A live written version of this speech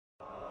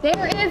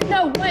There is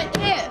no what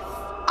if.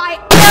 I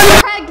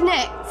am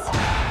pregnant.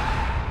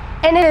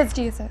 And it is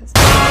Jesus.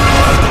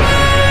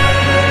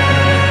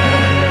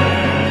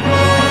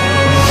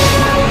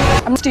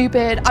 I'm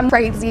stupid. I'm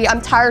crazy. I'm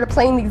tired of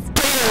playing these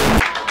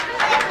games.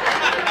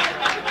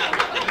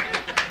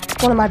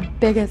 One of my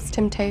biggest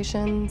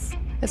temptations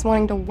is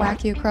wanting to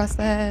whack you across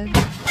the head.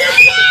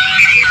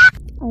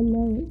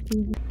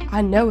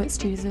 I know it's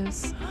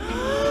Jesus.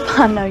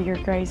 I know you're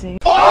crazy.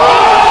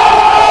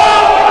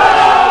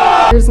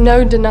 There's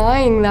no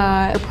denying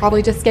that. You're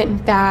probably just getting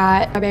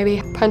fat. My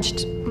baby punched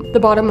the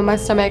bottom of my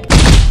stomach.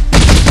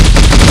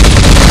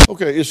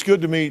 Okay, it's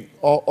good to meet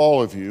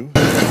all of you.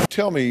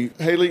 Tell me,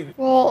 Haley.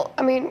 Well,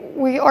 I mean,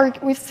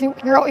 we've seen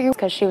you.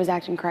 Because she was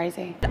acting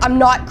crazy. I'm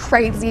not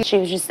crazy. She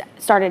was just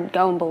started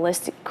going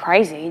ballistic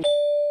crazy.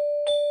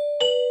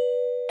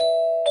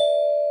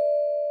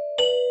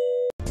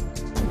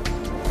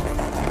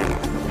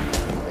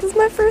 This is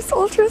my first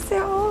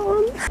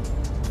ultrasound.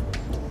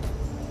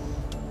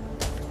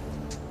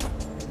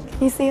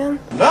 Can you see him?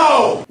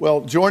 No!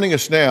 Well, joining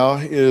us now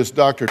is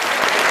Dr.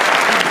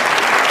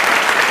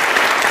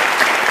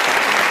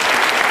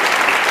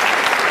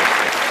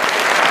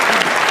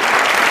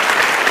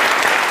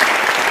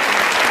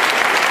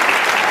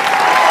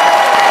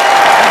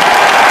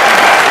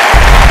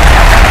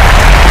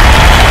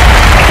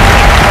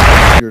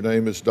 Your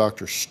name is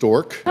Dr.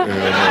 Stork, and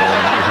we're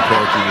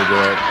talking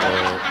about.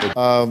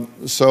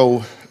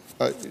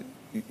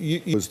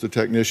 You was the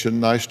technician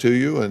nice to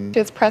you? And She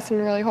was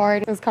pressing really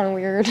hard. It was kind of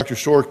weird. Dr.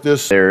 Stork,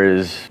 this. There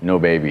is no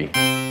baby.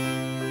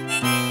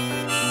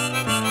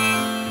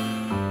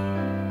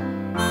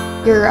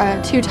 You're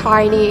too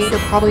tiny. You're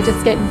probably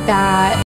just getting fat.